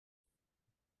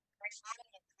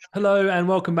Hello and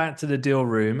welcome back to the Deal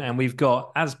Room. And we've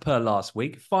got, as per last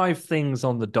week, 5 things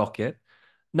on the docket.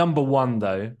 Number one,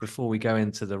 though, before we go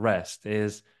into the rest,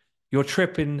 is your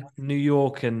trip in New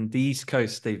York and the East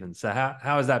Coast, Stephen. So how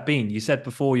has that been? You said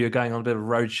before you're going on a bit of a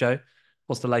road show.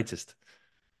 What's the latest?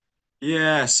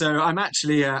 Yeah, so I'm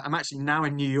actually now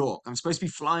in New York. I'm supposed to be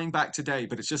flying back today,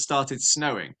 but it's just started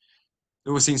snowing. It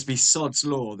always seems to be sod's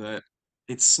law that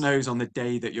it snows on the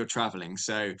day that you're traveling.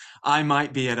 So I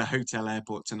might be at a hotel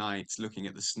airport tonight looking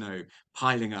at the snow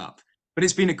piling up. But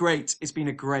it's been a great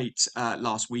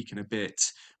last week and a bit.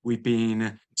 We've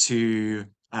been to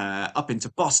up into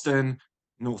Boston,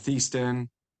 Northeastern,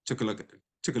 took a look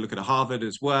took a look at Harvard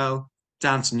as well,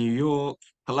 down to New York,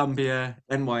 Columbia,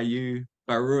 NYU,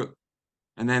 Baruch,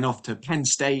 and then off to Penn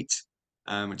State,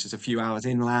 which is a few hours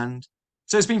inland.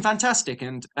 So it's been fantastic,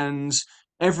 and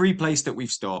every place that we've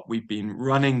stopped, we've been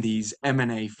running these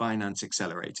M&A finance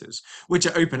accelerators, which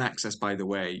are open access, by the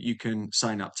way. You can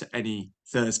sign up to any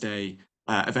Thursday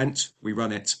event. We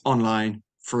run it online,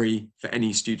 free for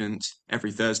any student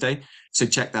every Thursday. So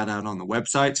check that out on the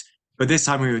website. But this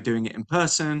time we were doing it in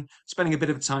person, spending a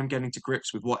bit of time getting to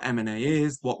grips with what M&A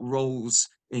is, what roles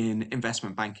in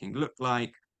investment banking look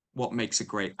like, what makes a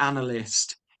great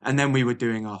analyst. And then we were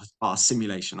doing our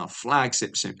simulation, our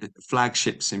flagship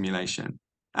simulation.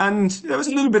 And there was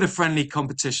a little bit of friendly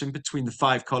competition between the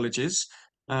 5 colleges.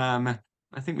 Um,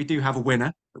 I think we do have a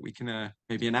winner that we can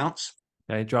maybe announce.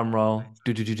 Okay, drum roll.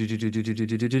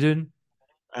 Do-do-do-do-do-do-do-do-do-do-do.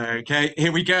 Okay,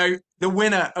 here we go. The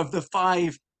winner of the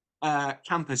 5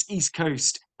 campus East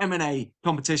Coast M&A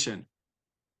competition,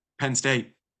 Penn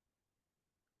State.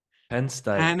 Penn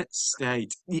State. Penn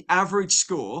State. The average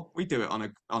score, we do it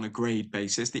on a grade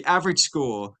basis. The average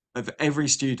score of every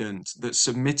student that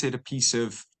submitted a piece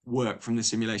of work from the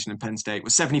simulation in Penn State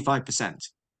was 75%.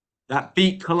 That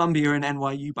beat Columbia and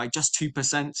NYU by just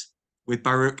 2%, with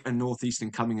Baruch and Northeastern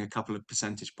coming a couple of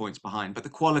percentage points behind. But the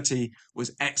quality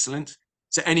was excellent.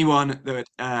 So anyone that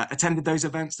attended those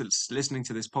events that's listening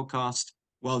to this podcast,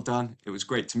 well done. It was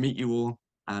great to meet you all,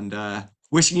 and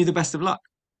wishing you the best of luck.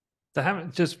 So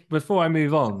just before I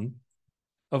move on,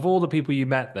 of all the people you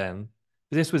met then,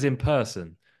 this was in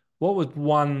person. What was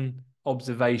one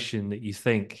observation that you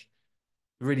think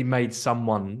really made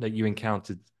someone that you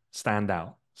encountered stand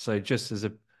out? So just as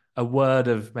a word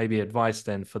of maybe advice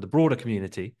then for the broader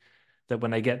community, that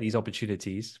when they get these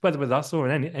opportunities, whether with us or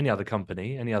in any other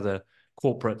company, any other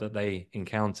corporate that they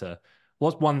encounter,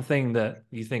 what's one thing that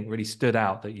you think really stood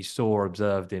out that you saw or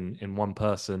observed in one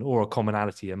person or a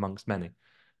commonality amongst many?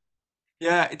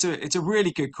 Yeah, it's a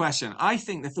really good question. I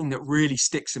think the thing that really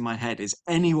sticks in my head is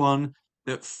anyone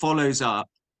that follows up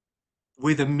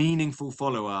with a meaningful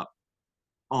follow up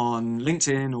on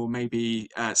LinkedIn or maybe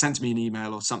sent me an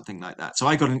email or something like that. So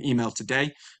I got an email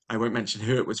today. I won't mention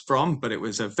who it was from, but it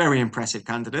was a very impressive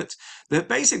candidate that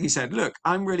basically said, "Look,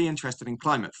 I'm really interested in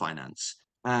climate finance.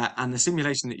 And the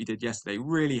simulation that you did yesterday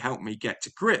really helped me get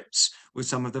to grips with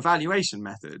some of the valuation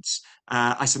methods.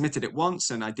 I submitted it once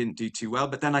and I didn't do too well,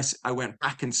 but then I went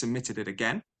back and submitted it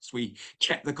again. So we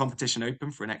kept the competition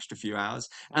open for an extra few hours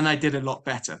and I did a lot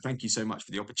better. Thank you so much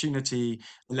for the opportunity.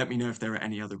 Let me know if there are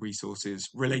any other resources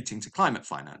relating to climate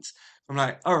finance." I'm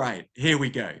like, all right, here we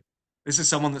go. This is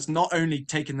someone that's not only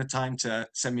taken the time to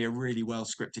send me a really well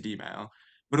scripted email,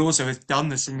 but also has done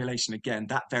the simulation again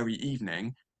that very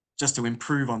evening just to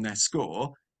improve on their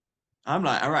score. I'm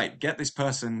like, all right, get this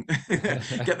person,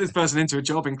 get this person into a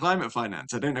job in climate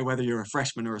finance. I don't know whether you're a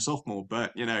freshman or a sophomore,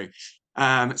 but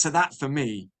so that for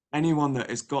me, anyone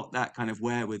that has got that kind of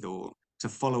wherewithal to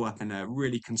follow up in a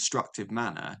really constructive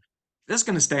manner, that's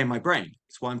going to stay in my brain.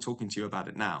 It's why I'm talking to you about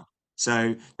it now.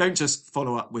 So don't just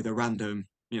follow up with a random,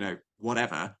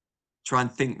 whatever. Try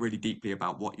and think really deeply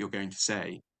about what you're going to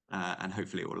say, and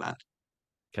hopefully it will land.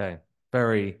 Okay,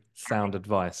 very sound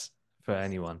advice for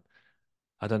anyone.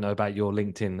 I don't know about your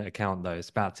LinkedIn account though. It's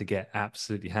about to get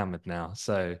absolutely hammered now.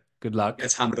 So good luck.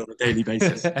 Gets hammered on a daily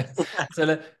basis.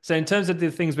 So in terms of the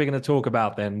things we're going to talk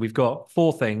about, then we've got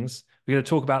 4 things. We're going to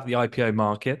talk about the IPO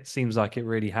market. Seems like it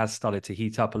really has started to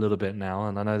heat up a little bit now,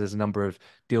 and I know there's a number of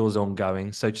deals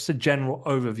ongoing. So just a general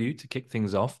overview to kick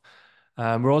things off.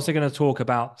 We're also going to talk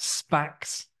about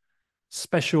SPACs,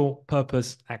 special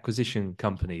purpose acquisition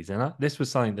companies, and this was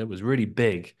something that was really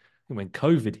big when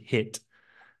COVID hit.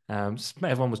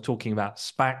 Everyone was talking about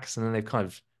SPACs and then they've kind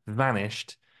of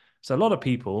vanished. So a lot of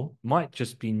people might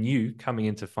just be new coming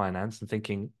into finance and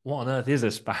thinking, what on earth is a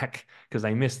SPAC? Because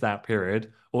they missed that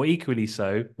period. Or equally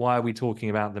so, why are we talking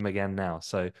about them again now?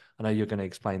 So I know you're going to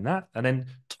explain that. And then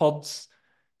Todd's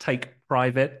take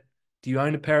private. Do you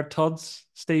own a pair of Todd's,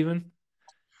 Stephen?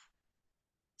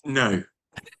 No.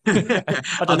 I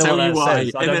I'll don't know tell what you that why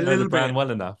says. I in a don't know the little brand bit.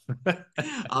 well enough.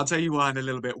 I'll tell you why in a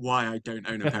little bit why I don't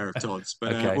own a pair of Tods,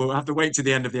 but Okay. we'll have to wait to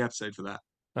the end of the episode for that.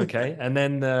 Okay. And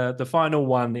then the final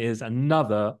one is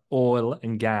another oil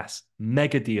and gas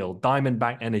mega deal.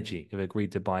 Diamondback Energy have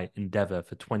agreed to buy Endeavor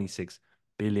for $26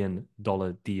 billion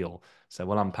deal. So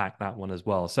we'll unpack that one as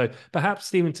well. So perhaps,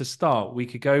 Stephen, to start, we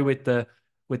could go with the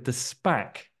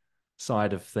SPAC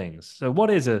side of things. So what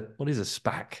is a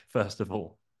SPAC, first of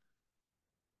all?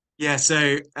 Yeah,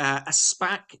 so a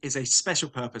SPAC is a special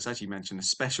purpose, as you mentioned, a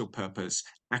special purpose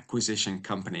acquisition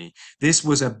company. This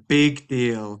was a big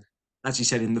deal, as you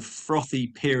said, in the frothy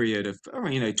period of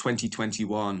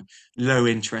 2021, low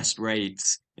interest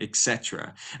rates,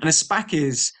 etc. And a SPAC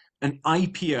is an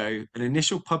IPO, an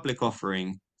initial public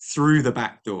offering through the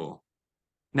back door.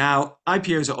 Now,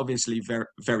 IPOs are obviously very,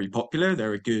 very popular.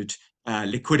 They're a good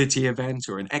liquidity event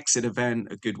or an exit event,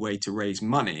 a good way to raise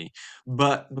money.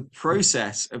 But the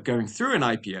process of going through an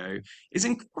IPO is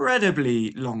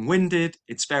incredibly long-winded.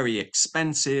 It's very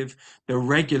expensive. The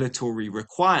regulatory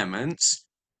requirements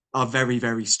are very,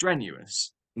 very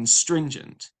strenuous and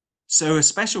stringent. So a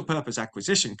special purpose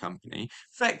acquisition company,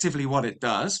 effectively what it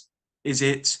does is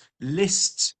it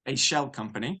lists a shell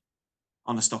company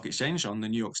on a stock exchange, on the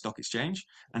New York Stock Exchange,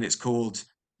 and it's called,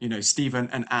 Stephen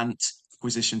and Ant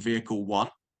Acquisition Vehicle One.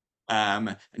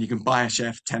 And you can buy a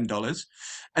share for $10.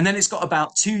 And then it's got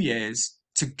about 2 years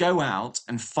to go out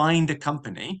and find a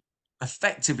company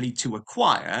effectively to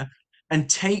acquire and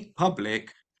take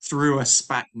public through a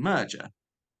SPAC merger,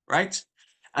 right?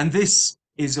 And this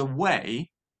is a way,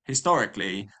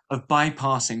 historically, of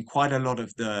bypassing quite a lot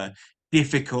of the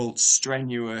difficult,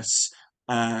 strenuous,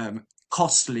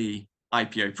 costly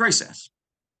IPO process.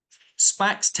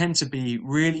 SPACs tend to be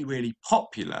really, really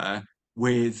popular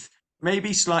with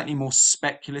maybe slightly more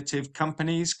speculative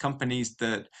companies, companies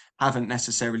that haven't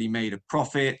necessarily made a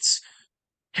profit,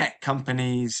 tech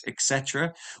companies,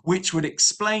 etc., which would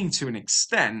explain to an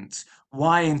extent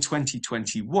why in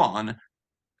 2021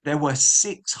 there were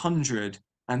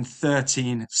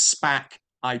 613 SPAC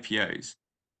IPOs,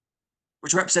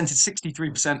 which represented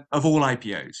 63% of all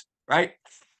IPOs, right?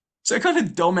 So it kind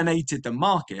of dominated the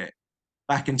market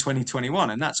back in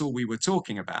 2021, and that's all we were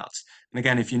talking about. And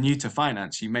again, if you're new to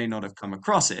finance, you may not have come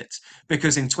across it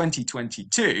because in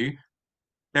 2022,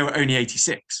 there were only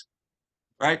 86,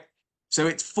 right? So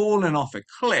it's fallen off a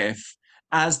cliff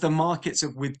as the markets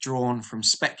have withdrawn from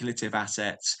speculative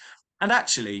assets. And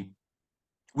actually,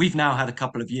 we've now had a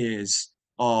couple of years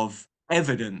of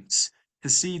evidence to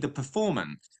see the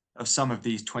performance of some of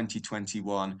these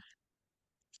 2021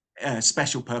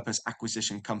 special purpose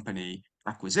acquisition company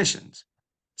acquisitions.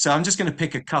 So I'm just going to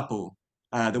pick a couple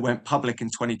that went public in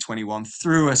 2021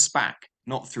 through a SPAC,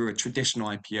 not through a traditional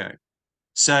IPO.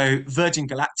 So Virgin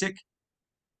Galactic,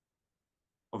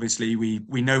 obviously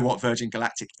we know what Virgin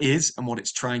Galactic is and what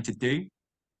it's trying to do.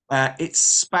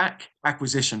 Its SPAC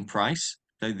acquisition price,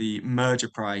 so the merger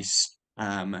price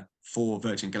for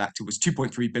Virgin Galactic was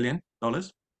 $2.3 billion.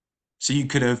 So you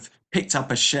could have picked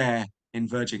up a share in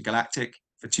Virgin Galactic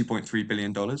for $2.3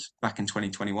 billion back in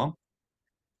 2021.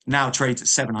 Now trades at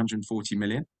 740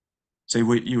 million. So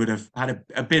you would have had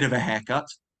a bit of a haircut.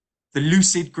 The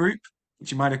Lucid Group,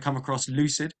 which you might have come across,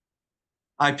 Lucid,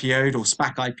 IPO'd or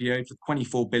SPAC IPO'd for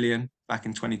 24 billion back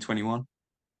in 2021,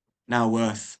 now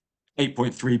worth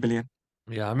 8.3 billion.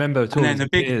 Yeah, I remember And talking then to the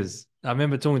big, peers. I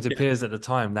remember talking to yeah, peers at the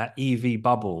time. That EV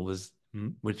bubble was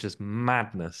just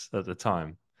madness at the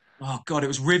time. oh God, it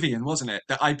was Rivian, wasn't it?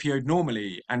 That IPO'd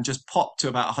normally and just popped to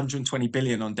about 120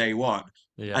 billion on day one.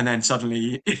 Yeah. And then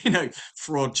suddenly,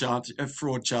 fraud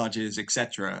charges,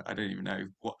 etc. I don't even know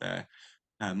what their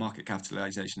market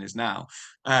capitalization is now.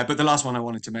 But the last one I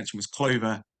wanted to mention was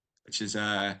Clover, which is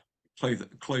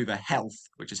Clover Health,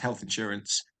 which is health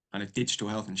insurance, kind of digital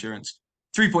health insurance.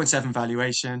 3.7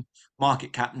 valuation,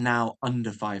 market cap now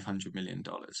under $500 million.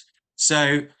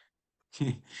 So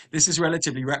this is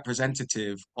relatively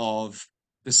representative of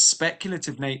the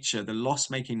speculative nature, the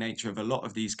loss-making nature of a lot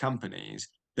of these companies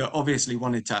that obviously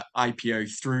wanted to IPO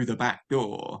through the back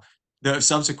door that have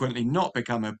subsequently not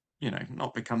become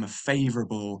a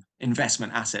favorable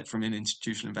investment asset from an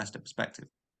institutional investor perspective.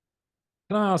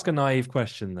 Can I ask a naive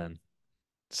question then?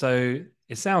 So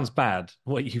it sounds bad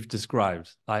what you've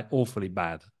described, like awfully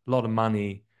bad. A lot of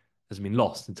money has been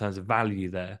lost in terms of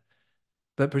value there.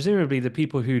 But presumably the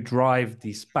people who drive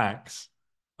these SPACs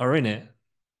are in it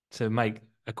to make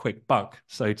a quick buck,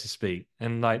 so to speak.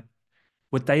 And like,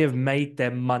 would they have made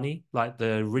their money? Like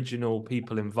the original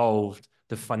people involved,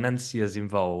 the financiers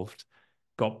involved,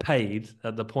 got paid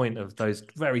at the point of those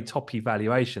very toppy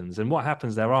valuations. And what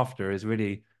happens thereafter is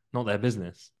really not their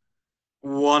business.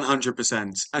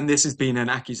 100%. And this has been an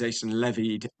accusation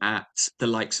levied at the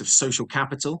likes of Social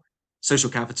Capital. Social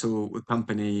Capital, a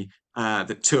company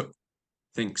that took,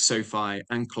 I think, SoFi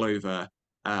and Clover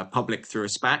public through a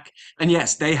SPAC. And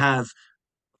yes, they have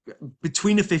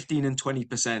between a 15 and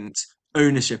 20%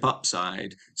 ownership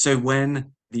upside. So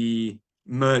when the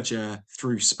merger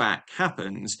through SPAC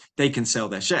happens, they can sell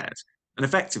their shares. And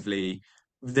effectively,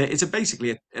 it's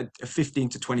basically a 15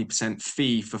 to 20%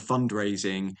 fee for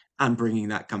fundraising and bringing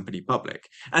that company public.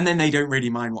 And then they don't really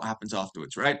mind what happens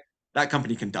afterwards, right? That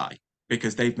company can die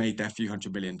because they've made their few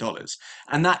 $100 million.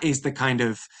 And that is the kind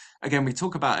of, again, we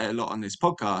talk about it a lot on this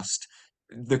podcast,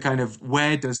 the kind of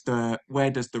where does the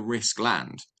risk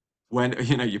land when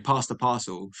you pass the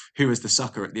parcel, who is the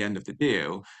sucker at the end of the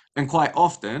deal? And quite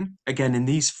often, again, in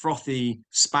these frothy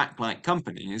SPAC-like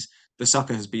companies, the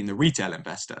sucker has been the retail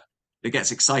investor that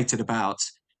gets excited about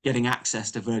getting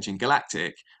access to Virgin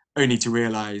Galactic, only to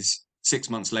realize 6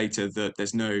 months later that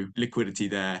there's no liquidity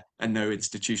there and no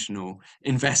institutional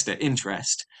investor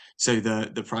interest. So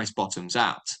the price bottoms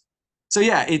out. So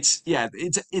it's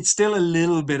still a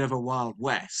little bit of a wild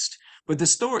west. But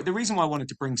the reason why I wanted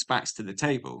to bring SPACs to the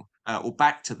table, or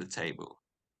back to the table,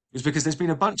 is because there's been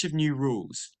a bunch of new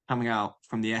rules coming out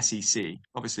from the SEC.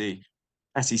 Obviously,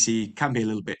 SEC can be a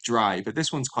little bit dry, but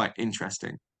this one's quite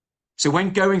interesting. So when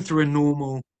going through a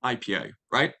normal IPO,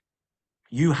 right,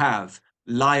 you have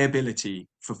liability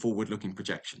for forward-looking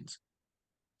projections.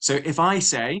 So if I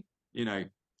say, you know,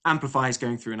 Amplify is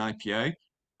going through an IPO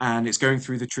and it's going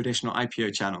through the traditional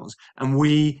IPO channels, and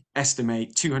we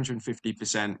estimate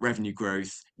 250% revenue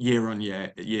growth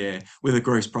year with a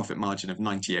gross profit margin of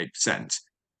 98%.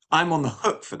 I'm on the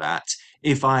hook for that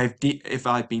if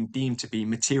I've been deemed to be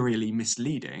materially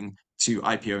misleading to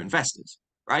IPO investors,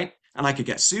 right? And I could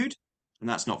get sued, and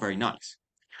that's not very nice.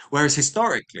 Whereas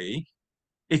historically,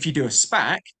 if you do a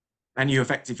SPAC and you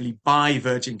effectively buy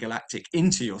Virgin Galactic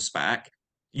into your SPAC,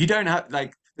 you don't have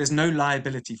there's no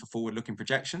liability for forward-looking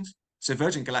projections. So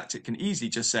Virgin Galactic can easily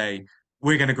just say,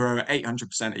 we're going to grow at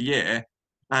 800% a year.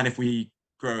 And if we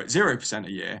grow at 0%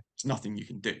 a year, there's nothing you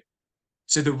can do.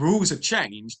 So the rules have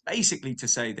changed basically to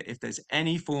say that if there's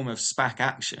any form of SPAC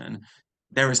action,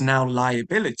 there is now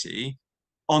liability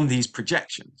on these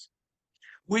projections,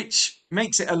 which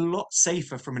makes it a lot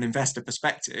safer from an investor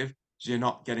perspective, because you're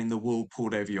not getting the wool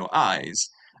pulled over your eyes.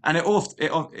 And it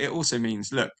also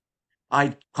means, look,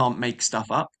 I can't make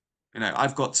stuff up.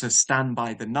 I've got to stand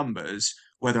by the numbers,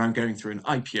 whether I'm going through an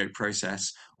IPO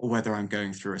process or whether I'm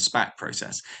going through a SPAC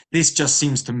process. This just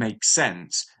seems to make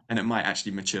sense, and it might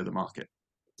actually mature the market.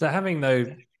 So having though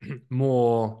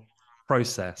more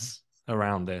process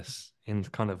around this in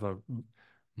kind of a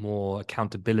more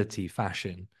accountability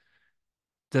fashion,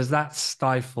 does that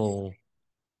stifle,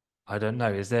 I don't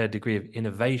know, is there a degree of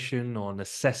innovation or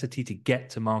necessity to get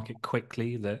to market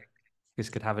quickly that this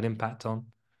could have an impact on?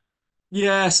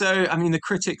 Yeah, so I mean the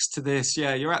critics to this,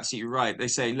 yeah, you're absolutely right. They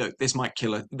say, look, this might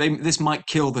kill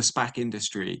the SPAC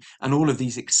industry, and all of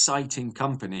these exciting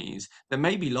companies that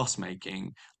may be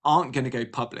loss-making aren't going to go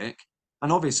public. And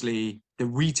obviously, the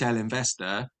retail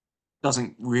investor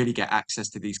doesn't really get access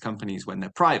to these companies when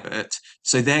they're private.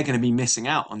 So they're going to be missing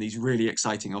out on these really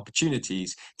exciting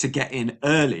opportunities to get in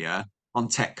earlier on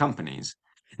tech companies.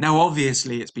 Now,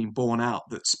 obviously, it's been borne out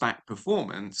that SPAC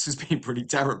performance has been pretty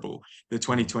terrible. The Mm.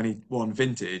 2021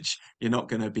 vintage, you're not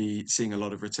going to be seeing a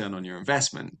lot of return on your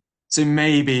investment. So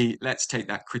maybe let's take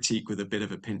that critique with a bit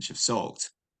of a pinch of salt.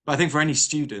 But I think for any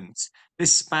students,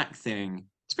 this SPAC thing,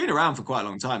 it's been around for quite a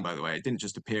long time, by the way. It didn't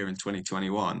just appear in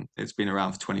 2021. It's been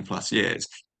around for 20 plus years.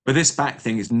 But this SPAC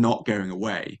thing is not going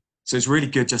away. So it's really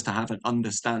good just to have an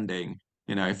understanding,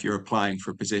 if you're applying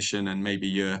for a position and maybe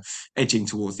you're edging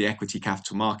towards the equity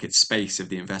capital market space of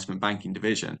the investment banking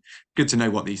division. Good to know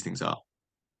what these things are.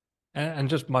 And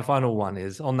just my final one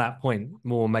is on that point,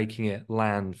 more making it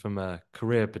land from a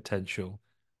career potential.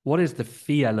 What is the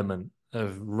fee element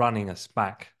of running a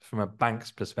SPAC from a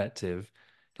bank's perspective?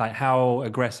 Like how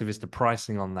aggressive is the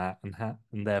pricing on that,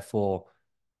 and therefore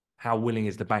how willing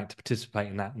is the bank to participate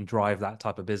in that and drive that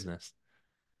type of business?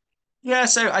 Yeah,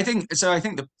 so I think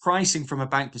the pricing from a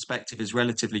bank perspective is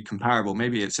relatively comparable.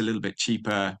 Maybe it's a little bit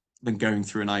cheaper than going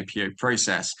through an IPO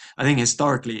process. I think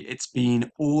historically it's been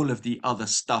all of the other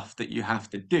stuff that you have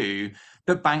to do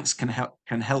that banks can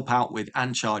help out with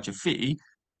and charge a fee.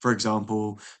 For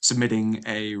example, submitting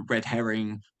a red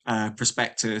herring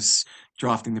prospectus,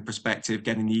 drafting the prospective,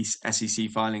 getting these SEC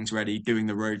filings ready, doing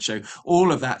the roadshow.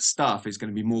 All of that stuff is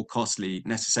going to be more costly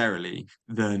necessarily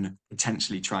than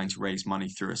potentially trying to raise money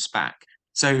through a SPAC.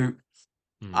 So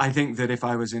Hmm. I think that if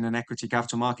I was in an equity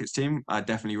capital markets team, I'd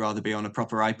definitely rather be on a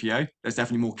proper IPO. There's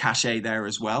definitely more cachet there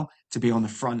as well to be on the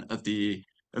front of the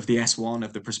S1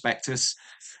 of the prospectus.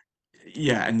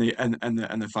 Yeah, and the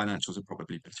financials are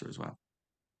probably better as well.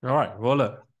 All right. Well,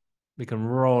 look, we can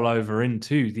roll over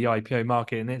into the IPO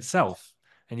market in itself,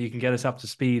 and you can get us up to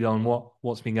speed on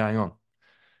what's been going on.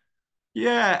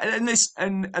 Yeah, and this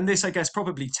I guess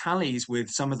probably tallies with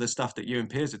some of the stuff that you and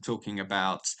Piers are talking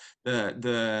about.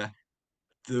 The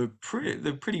the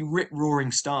pretty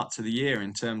rip-roaring start to the year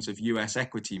in terms of US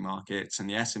equity markets and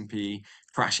the S&P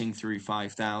crashing through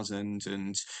 5,000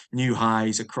 and new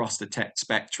highs across the tech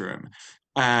spectrum,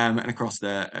 and across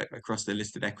the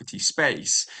listed equity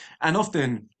space. And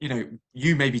often,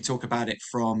 you maybe talk about it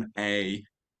from a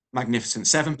Magnificent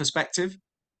Seven perspective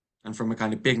and from a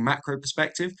kind of big macro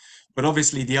perspective. But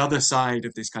obviously, the other side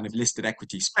of this kind of listed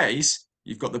equity space,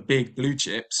 you've got the big blue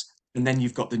chips, and then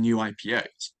you've got the new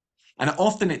IPOs. And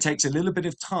often it takes a little bit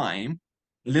of time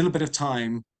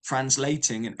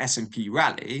translating an S&P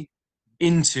rally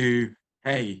into,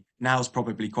 hey, now's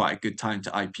probably quite a good time to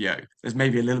IPO. There's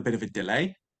maybe a little bit of a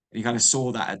delay. You kind of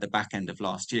saw that at the back end of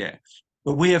last year.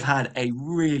 But we have had a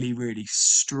really, really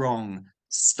strong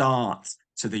start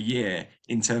to the year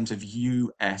in terms of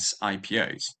US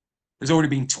IPOs. There's already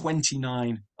been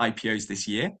 29 IPOs this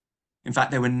year. In fact,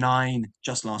 there were nine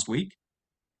just last week.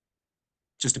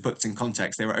 Just to put this in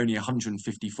context, there were only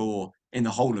 154 in the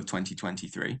whole of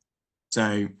 2023.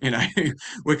 So,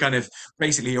 we're kind of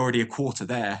basically already a quarter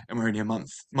there, and we're only a month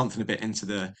and a bit into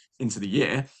the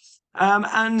year.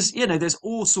 And there's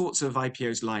all sorts of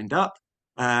IPOs lined up.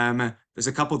 There's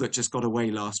a couple that just got away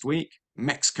last week.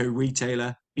 Mexico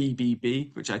retailer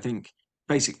BBB, which I think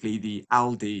basically the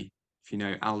Aldi, if you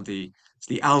know Aldi, it's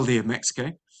the Aldi of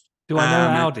Mexico. Do I know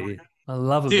Um, Audi? I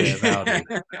love a bit of are Audi.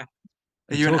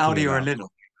 What are you you an talking Audi or a about? Lidl?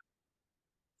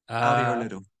 Audi or a Uh,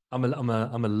 Lidl?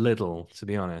 I'm a Lidl, to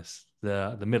be honest.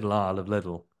 The middle aisle of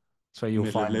Lidl. That's where The you'll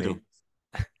middle of find Lidl. me.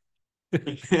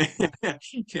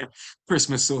 Yeah,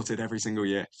 Christmas sorted every single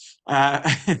year. Uh,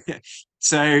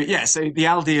 so the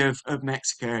Aldi of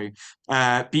Mexico,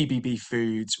 BBB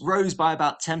Foods rose by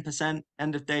about 10%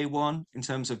 end of day one in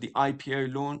terms of the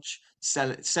IPO launch,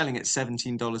 selling at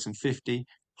 $17.50,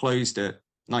 closed at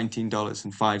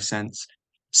 $19.05.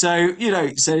 So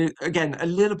again, a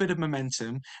little bit of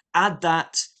momentum. Add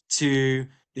that to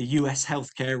the US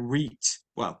healthcare REIT.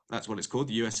 Well, that's what it's called,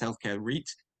 the US healthcare REIT.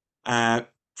 Uh,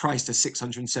 Priced a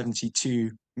 $672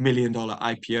 million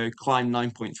IPO, climbed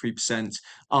 9.3%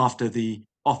 after the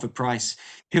offer price.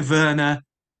 Hiverna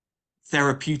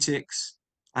Therapeutics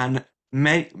and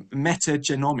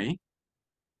Metagenomics,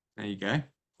 there you go,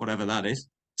 whatever that is.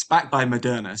 It's backed by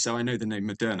Moderna, so I know the name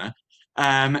Moderna.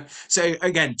 So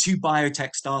again, two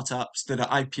biotech startups that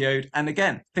are IPO'd. And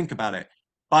again, think about it.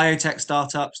 Biotech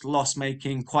startups, loss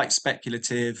making, quite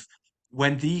speculative.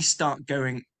 When these start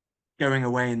going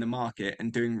away in the market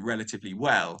and doing relatively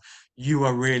well, you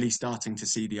are really starting to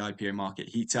see the IPO market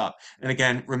heat up. And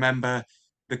again, remember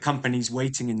the companies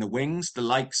waiting in the wings, the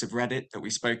likes of Reddit that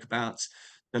we spoke about,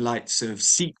 the likes of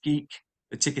SeatGeek,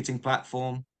 the ticketing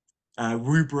platform,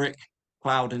 Rubrik,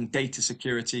 cloud and data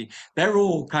security. They're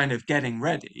all kind of getting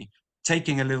ready,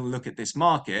 taking a little look at this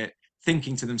market,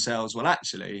 thinking to themselves, well,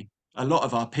 actually, a lot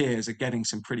of our peers are getting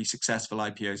some pretty successful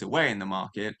IPOs away in the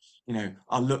market.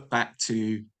 I'll look back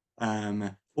to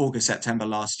August, September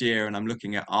last year, and I'm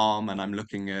looking at Arm and I'm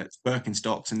looking at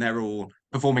Birkenstocks, and they're all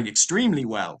performing extremely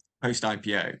well post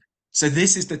IPO. So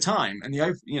this is the time, and the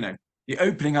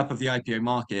opening up of the IPO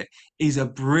market is a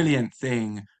brilliant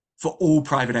thing for all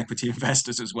private equity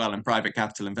investors as well and private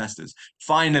capital investors.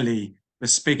 Finally, the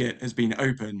spigot has been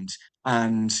opened,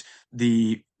 and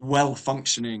the well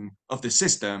functioning of the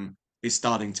system is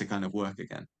starting to kind of work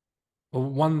again. Well,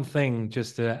 one thing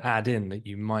just to add in that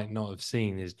you might not have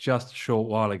seen is just a short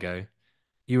while ago,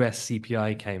 US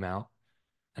CPI came out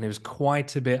and it was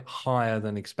quite a bit higher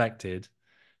than expected.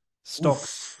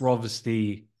 Stocks Oof, were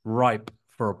obviously ripe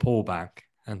for a pullback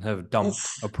and have dumped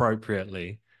oof.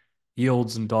 appropriately.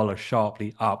 Yields and dollars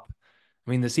sharply up.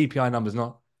 I mean, the CPI number's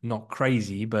not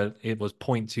crazy, but it was zero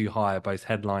point 0.2 higher, both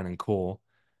headline and core.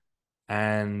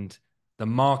 And the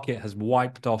market has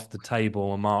wiped off the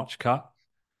table a March cut.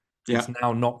 It's Yeah.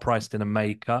 now not priced in a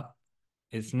May cut.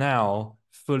 It's now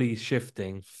fully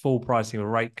shifting, full pricing of a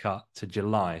rate cut to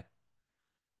July.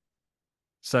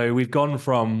 So we've gone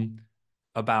from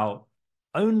about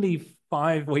only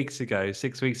 5 weeks ago,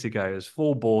 6 weeks ago, it was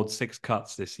four boards, six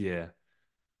cuts this year,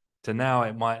 to now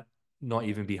it might not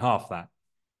even be half that.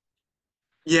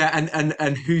 Yeah,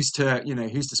 and who's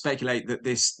to speculate that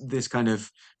this kind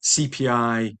of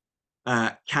CPI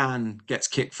can gets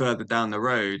kicked further down the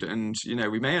road, and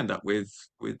we may end up with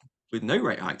with no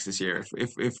rate hikes this year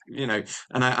if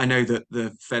and I know that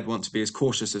the Fed want to be as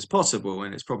cautious as possible,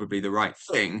 and it's probably the right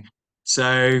thing.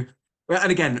 So, well,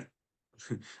 and again,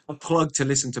 a plug to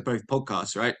listen to both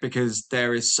podcasts, right? Because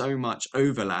there is so much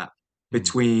overlap Hmm.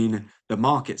 between the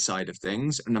market side of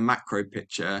things and the macro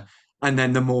picture, and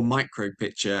then the more micro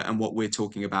picture and what we're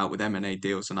talking about with M&A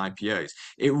deals and IPOs.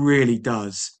 It really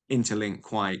does interlink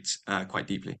quite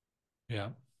deeply. Yeah.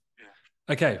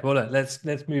 Okay. Well, look,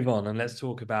 let's move on and let's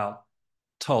talk about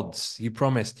Todds. You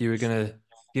promised you were going to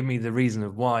give me the reason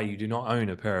of why you do not own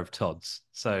a pair of Todds.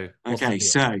 So what's the Okay,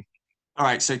 deal? so all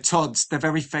right, so Tod's, they're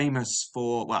very famous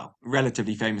for, well,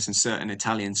 relatively famous in certain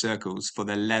Italian circles for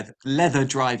their leather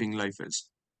driving loafers.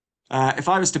 If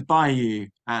I was to buy you,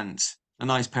 Ant, a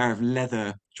nice pair of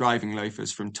leather driving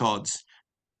loafers from Tod's,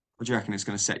 what do you reckon it's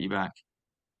going to set you back?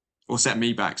 Or set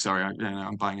me back, sorry,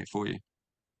 I'm buying it for you.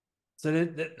 So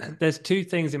there's two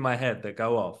things in my head that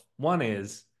go off. One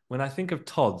is when I think of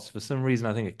Todds, for some reason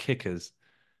I think of kickers.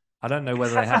 I don't know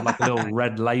whether they have like a little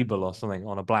red label or something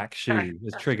on a black shoe.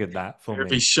 It's triggered that for I'd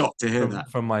be me shocked to hear from that.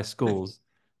 from my school's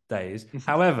days.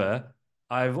 However,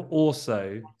 I've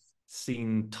also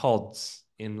seen Todds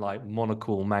in like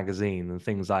Monocle magazine and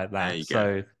things like There that. you go.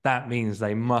 So that means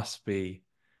they must be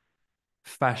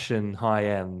fashion high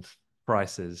end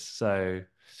prices. So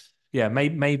yeah,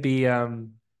 maybe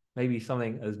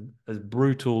something as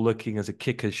brutal looking as a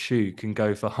kicker's shoe can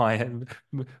go for high end,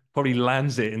 probably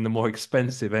lands it in the more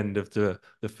expensive end of the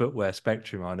footwear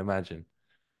spectrum, I'd imagine.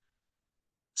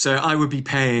 So I would be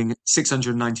paying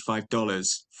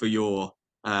 $695 for your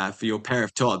pair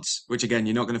of Todds, which again,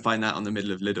 you're not going to find that on the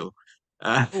middle of Lidl.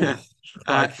 Uh, Oh,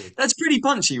 crikey. that's pretty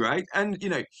punchy, right? And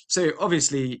so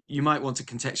obviously you might want to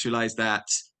contextualize that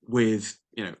with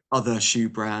other shoe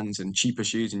brands and cheaper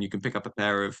shoes, and you can pick up a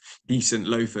pair of decent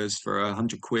loafers for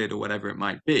 100 quid or whatever it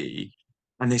might be.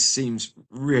 And this seems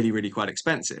really, really quite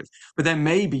expensive. But then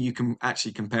maybe you can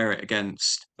actually compare it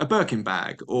against a Birkin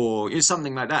bag or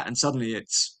something like that, and suddenly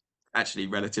it's actually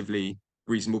relatively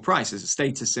reasonable price as a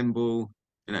status symbol,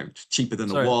 cheaper than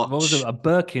a Sorry, what was it? watch. A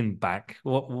Birkin back?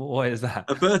 What is that?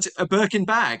 A Birkin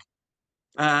bag.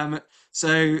 Um,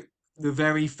 so the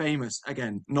very famous,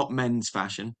 again, not men's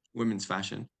fashion, women's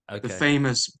fashion, the Okay.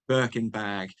 famous Birkin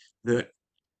bag that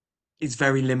is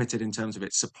very limited in terms of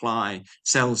its supply,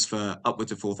 sells for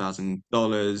upwards of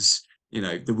 $4,000.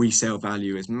 The resale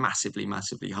value is massively,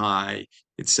 massively high.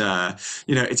 It's a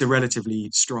relatively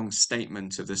strong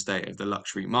statement of the state of the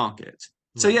luxury market.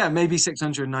 So Right. yeah, maybe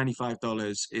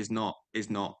 $695 is not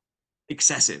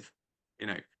excessive, you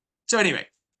know. So anyway,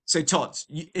 so Tod's,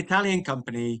 Italian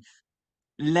company,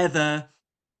 leather,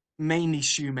 mainly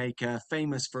shoemaker,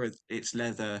 famous for its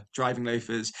leather driving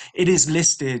loafers. It is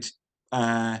listed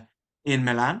uh, in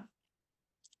Milan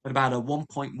at about a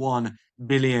 1.1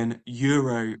 billion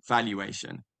euro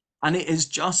valuation. And it has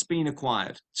just been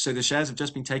acquired. So the shares have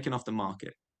just been taken off the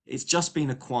market. It's just been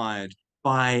acquired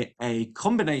by a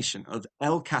combination of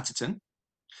L Catterton.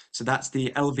 So that's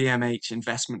the LVMH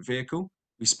investment vehicle.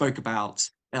 We spoke about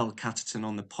L Catterton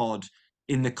on the pod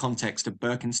in the context of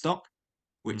Birkenstock,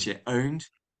 which Hmm. it owned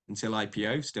until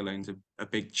IPO, still owns a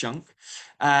big chunk.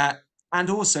 Uh, and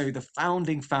also the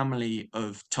founding family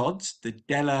of Tod's, the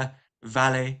Della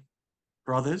Valle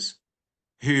brothers,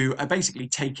 who are basically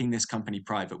taking this company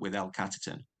private with El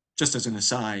Catterton. Just as an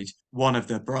aside, one of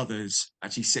the brothers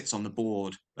actually sits on the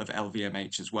board of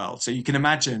LVMH as well. So you can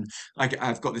imagine,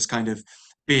 I've got this kind of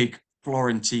big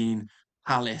Florentine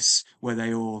palace where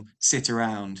they all sit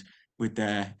around with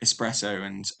their espresso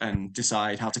and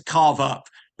decide how to carve up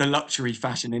the luxury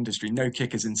fashion industry. No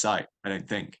kickers in sight, I don't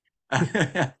think.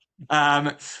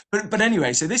 um, but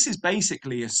anyway, so this is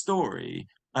basically a story,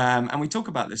 and we talk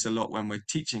about this a lot when we're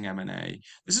teaching M&A.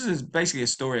 This is basically a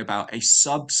story about a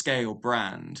subscale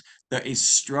brand that is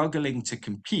struggling to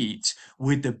compete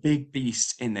with the big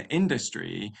beasts in the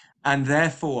industry, and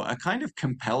therefore are kind of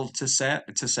compelled to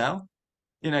sell.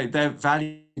 They're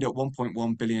valued at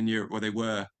 1.1 billion euro, or they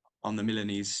were on the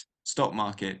Milanese stock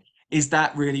market. Is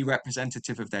that really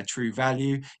representative of their true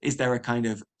value? Is there a kind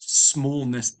of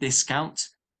smallness discount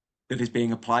that is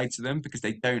being applied to them because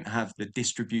they don't have the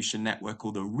distribution network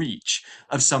or the reach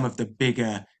of some of the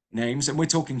bigger names? And we're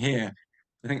talking here,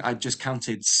 I think I just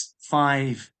counted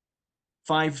five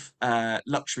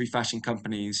luxury fashion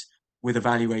companies with a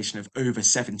valuation of over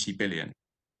 70 billion.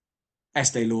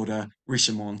 Estee Lauder,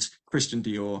 Richemont, Christian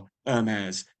Dior,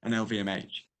 Hermes, and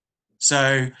LVMH.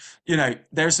 So,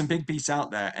 there are some big beats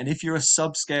out there. And if you're a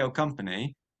subscale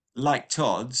company like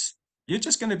Todd's, you're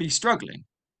just going to be struggling.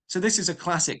 So this is a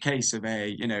classic case of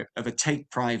a take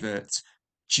private,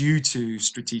 due to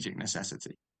strategic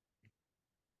necessity.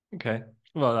 Okay.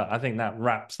 Well, I think that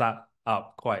wraps that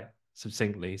up quite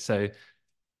succinctly. So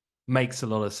makes a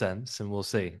lot of sense, and we'll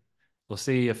see. We'll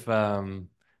see if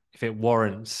it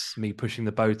warrants me pushing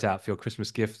the boat out for your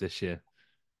Christmas gift this year.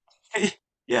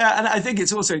 Yeah, and I think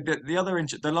it's also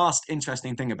the last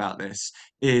interesting thing about this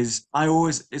is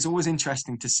it's always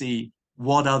interesting to see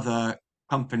what other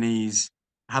companies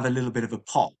have a little bit of a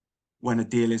pop when a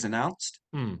deal is announced.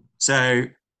 Hmm. So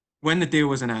when the deal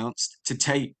was announced to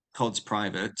take Todd's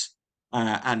private,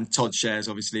 and Todd shares,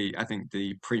 obviously, I think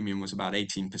the premium was about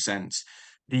 18%.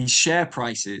 The share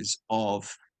prices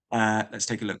of, let's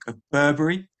take a look, of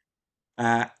Burberry,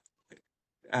 uh,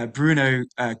 Bruno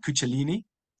Cucciolini,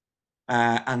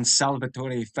 and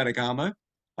Salvatore Ferragamo,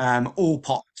 all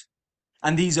popped.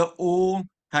 And these are all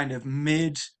kind of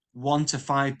mid $1 to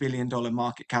 $5 billion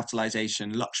market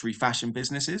capitalization luxury fashion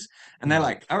businesses. And they're Hmm.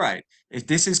 like, all right, if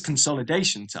this is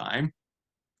consolidation time,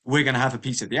 we're going to have a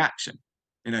piece of the action.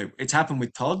 It's happened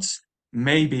with Todd's,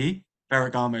 maybe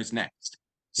Ferragamo's next.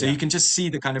 So Yeah. you can just see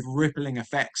the kind of rippling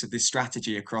effects of this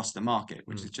strategy across the market,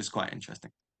 which Hmm. is just quite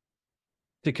interesting.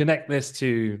 To connect this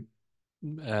to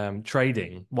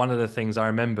trading, one of the things I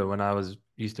remember when I was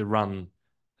used to run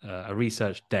a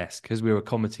research desk because we were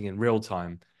commenting in real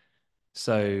time.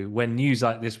 So when news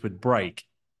like this would break,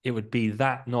 it would be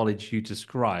that knowledge you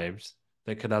described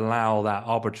that could allow that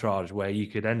arbitrage where you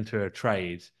could enter a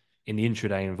trade in the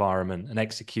intraday environment and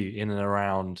execute in and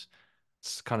around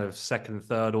kind of second,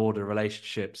 third order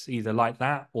relationships, either like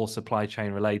that or supply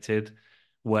chain related,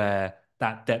 where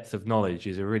that depth of knowledge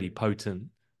is a really potent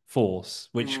force,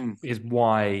 which Mm, is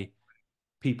why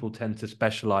people tend to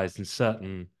specialize in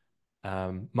certain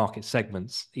market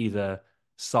segments, either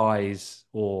size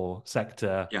or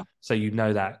sector. yeah. So you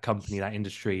know that company, that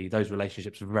industry, those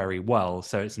relationships very well.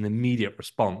 So it's an immediate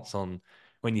response on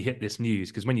when you hit this news.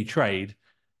 Because when you trade,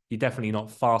 you're definitely not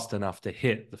fast enough to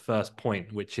hit the first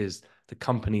point, which is the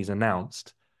company's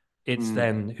announced. It's Mm,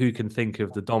 then who can think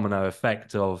of the domino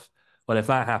effect of, well, if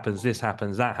that happens, this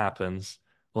happens, that happens.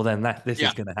 Well, then this yeah.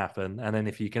 is going to happen. And then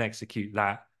if you can execute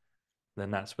that, then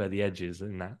that's where the edge is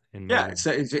in my Yeah, view.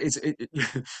 so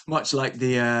much like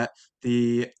the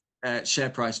share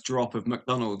price drop of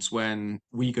McDonald's when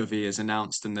Wegovy is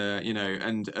announced, and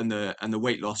the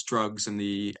weight loss drugs and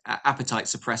the appetite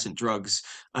suppressant drugs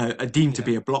are deemed to Yeah.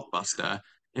 be a blockbuster.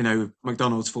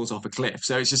 McDonald's falls off a cliff.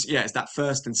 So it's just, yeah, it's that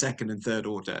first and second and third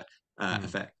order Hmm.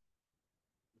 effect.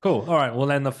 Cool. All right. Well,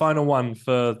 then the final one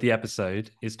for the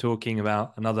episode is talking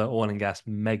about another oil and gas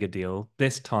mega deal.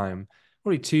 This time,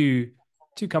 probably two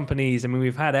companies. I mean,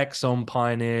 we've had Exxon,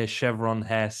 Pioneer, Chevron,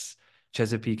 Hess,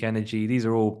 Chesapeake Energy. These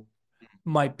are all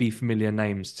might be familiar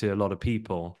names to a lot of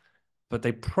people, but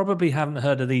they probably haven't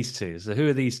heard of these two. So who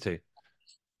are these two?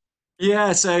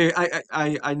 Yeah, so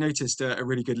I noticed a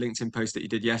really good LinkedIn post that you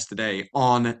did yesterday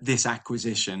on this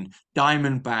acquisition,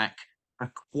 Diamondback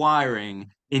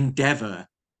acquiring Endeavor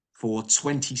for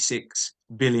 $26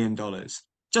 billion.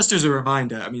 Just as a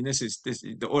reminder, I mean, this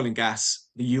the oil and gas,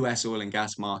 the US oil and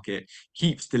gas market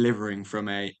keeps delivering from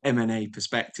a M&A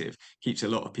perspective, keeps a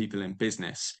lot of people in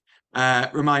business.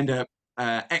 Reminder,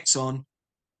 Exxon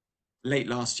late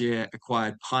last year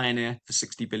acquired Pioneer for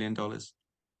 $60 billion.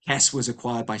 Hess was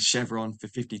acquired by Chevron for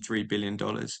 $53 billion.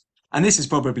 And this is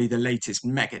probably the latest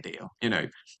mega deal,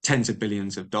 tens of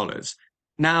billions of dollars.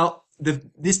 Now,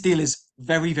 this deal is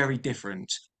very, very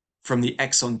different from the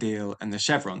Exxon deal and the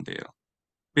Chevron deal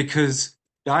because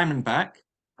Diamondback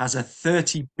has a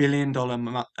 $30 billion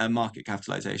market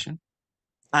capitalization,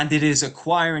 and it is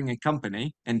acquiring a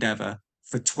company, Endeavor,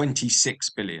 for 26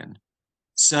 billion.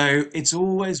 So it's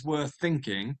always worth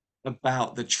thinking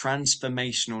about the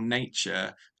transformational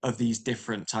nature of these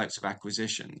different types of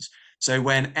acquisitions. So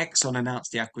when Exxon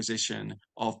announced the acquisition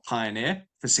of Pioneer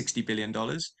for $60 billion,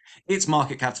 its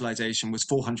market capitalization was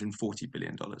 $440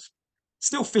 billion.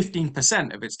 Still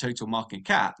 15% of its total market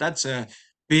cap. That's a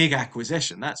big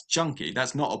acquisition. That's chunky.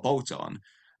 That's not a bolt on,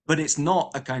 but it's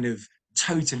not a kind of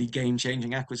totally game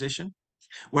changing acquisition.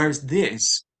 Whereas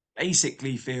this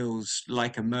basically feels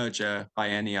like a merger by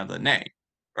any other name,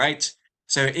 right?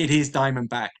 So it is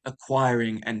Diamondback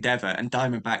acquiring Endeavor, and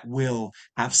Diamondback will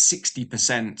have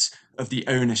 60% of the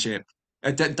ownership.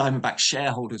 Diamondback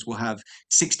shareholders will have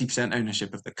 60%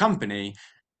 ownership of the company,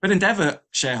 but Endeavor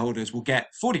shareholders will get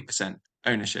 40%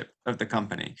 ownership of the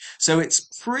company. So it's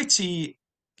pretty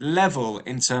level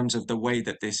in terms of the way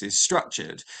that this is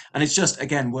structured. And it's just,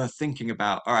 again, worth thinking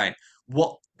about, all right,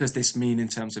 what does this mean in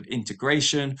terms of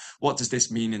integration? What does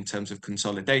this mean in terms of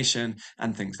consolidation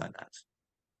and things like that?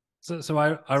 So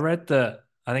I read that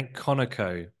I think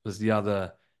Conoco was the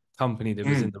other company that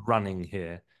was in Mm, the running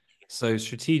here. So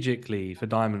strategically for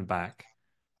Diamondback,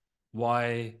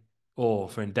 why, or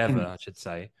for Endeavor, I should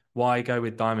say, why go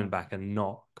with Diamondback and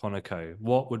not Conoco?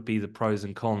 What would be the pros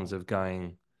and cons of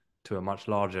going to a much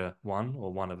larger one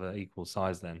or one of an equal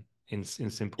size then, in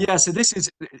simple Yeah, form? so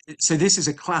this is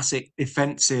a classic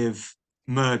defensive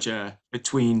merger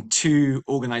between two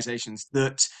organizations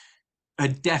that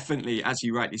had definitely, as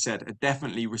you rightly said, had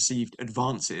definitely received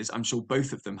advances. I'm sure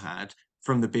both of them had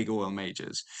from the big oil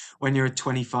majors. When you're a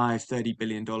 25, $30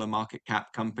 billion market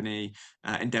cap company,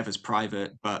 Endeavor's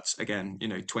private, but again,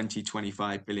 20,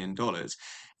 $25 billion.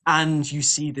 And you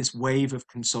see this wave of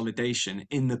consolidation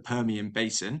in the Permian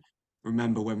Basin.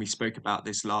 Remember when we spoke about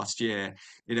this last year,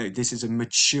 this is a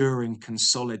maturing,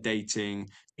 consolidating,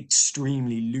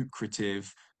 extremely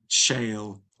lucrative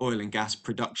shale oil and gas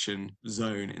production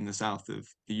zone in the south of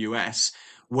the US,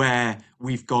 where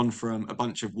we've gone from a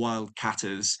bunch of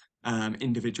wildcatters,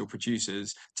 individual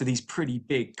producers, to these pretty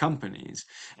big companies.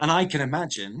 And I can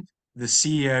imagine the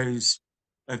CEOs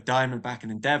of Diamondback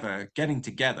and Endeavor getting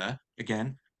together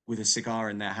again with a cigar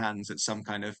in their hands at some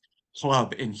kind of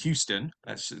club in Houston.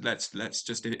 Let's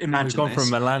just We've imagine gone from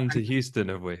this. Milan to Houston,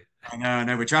 have we? I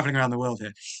know, we're traveling around the world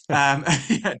here.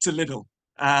 Yeah, to Lidl.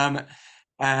 Um,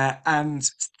 and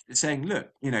saying,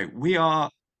 look, we're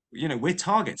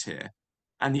targets here.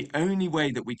 And the only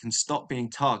way that we can stop being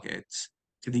targets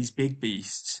to these big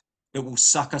beasts that will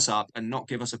suck us up and not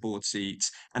give us a board seat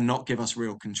and not give us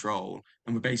real control,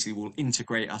 and we basically will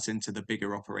integrate us into the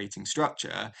bigger operating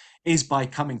structure, is by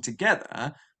coming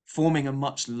together, forming a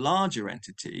much larger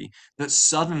entity that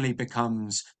suddenly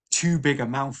becomes too big a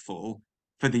mouthful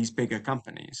for these bigger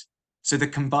companies. So the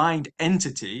combined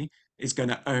entity is going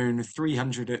to own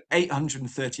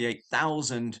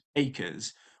 838,000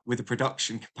 acres with a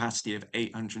production capacity of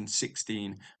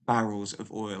 816 barrels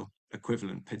of oil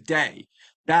equivalent per day.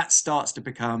 That starts to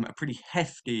become a pretty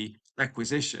hefty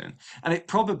acquisition. And it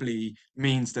probably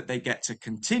means that they get to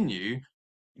continue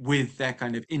with their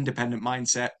kind of independent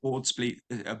mindset. Board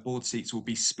seats will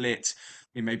be split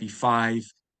in maybe five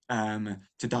to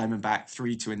Diamondback,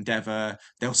 three to Endeavor.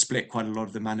 They'll split quite a lot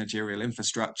of the managerial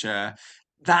infrastructure.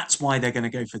 That's why they're going to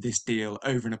go for this deal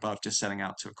over and above just selling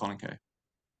out to a Conoco.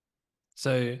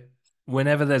 So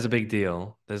whenever there's a big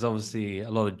deal, there's obviously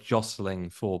a lot of jostling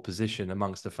for position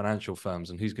amongst the financial firms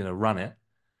and who's going to run it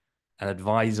and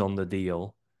advise on the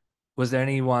deal. Was there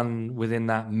anyone within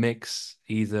that mix,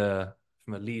 either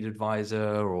from a lead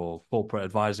advisor or corporate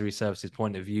advisory services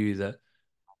point of view, that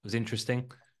was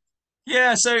interesting?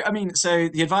 Yeah, so I mean, so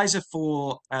the advisor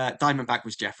for Diamondback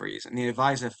was Jefferies, and the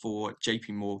advisor for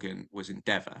JP Morgan was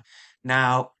Endeavor.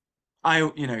 Now,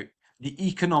 the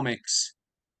economics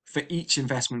for each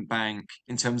investment bank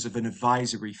in terms of an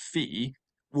advisory fee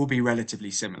will be relatively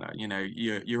similar.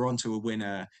 You're onto a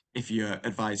winner if you're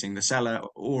advising the seller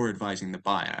or advising the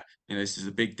buyer. This is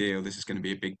a big deal. This is going to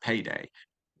be a big payday.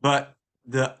 But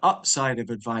the upside of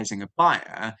advising a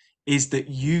buyer is that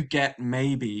you get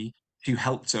maybe to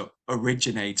help to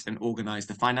originate and organize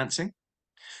the financing.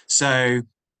 So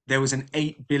there was an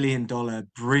 $8 billion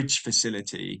bridge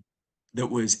facility that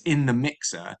was in the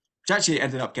mixer, which actually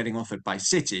ended up getting offered by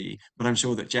Citi, but I'm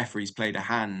sure that Jefferies played a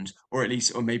hand, or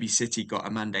maybe Citi got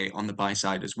a mandate on the buy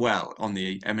side as well, on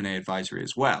the M&A advisory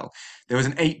as well. There was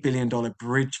an $8 billion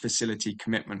bridge facility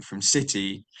commitment from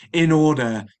Citi in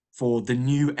order for the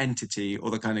new entity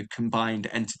or the kind of combined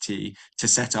entity to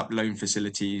set up loan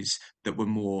facilities that were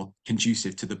more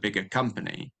conducive to the bigger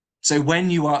company. So when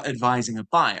you are advising a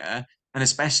buyer, and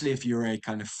especially if you're a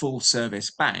kind of full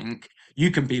service bank,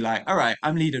 you can be like, all right,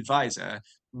 I'm lead advisor,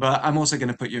 but I'm also going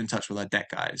to put you in touch with our debt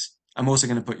guys. I'm also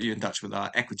going to put you in touch with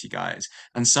our equity guys.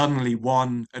 And suddenly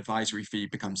one advisory fee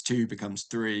becomes two, becomes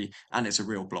three, and it's a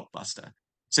real blockbuster.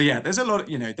 So yeah, there's a lot,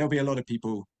 there'll be a lot of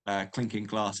people clinking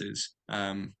glasses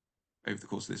over the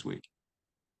course of this week.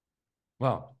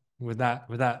 Well, with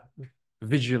that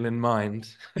visual in mind,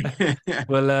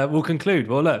 we'll conclude.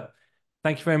 Well, look,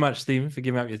 thank you very much, Stephen, for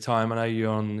giving up your time. I know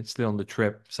you're still on the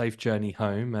trip. Safe journey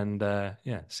home, and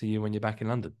yeah, see you when you're back in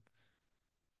London.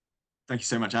 Thank you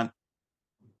so much, Ant.